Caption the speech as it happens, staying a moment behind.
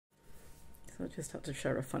So I just had to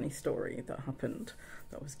share a funny story that happened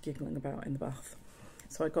that I was giggling about in the bath.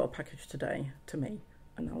 So I got a package today to me,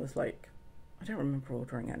 and I was like, I don't remember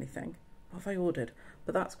ordering anything. What have I ordered?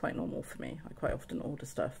 But that's quite normal for me. I quite often order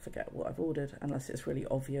stuff, forget what I've ordered, unless it's really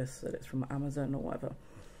obvious that it's from Amazon or whatever.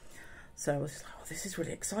 So I was just like, oh, this is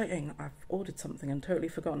really exciting. I've ordered something and totally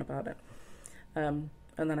forgotten about it. And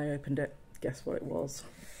then I opened it. Guess what it was?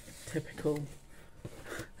 Typical.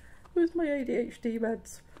 It was my ADHD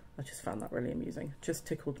meds. I just found that really amusing. Just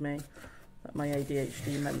tickled me that my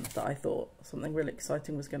ADHD meant that I thought something really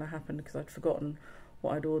exciting was going to happen because I'd forgotten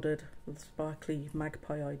what I'd ordered. The sparkly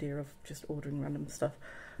magpie idea of just ordering random stuff.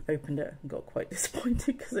 Opened it and got quite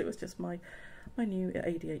disappointed because it was just my new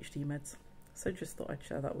ADHD meds. So just thought I'd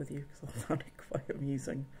share that with you because I found it quite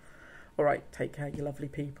amusing. Alright, take care, you lovely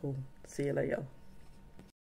people. See you later.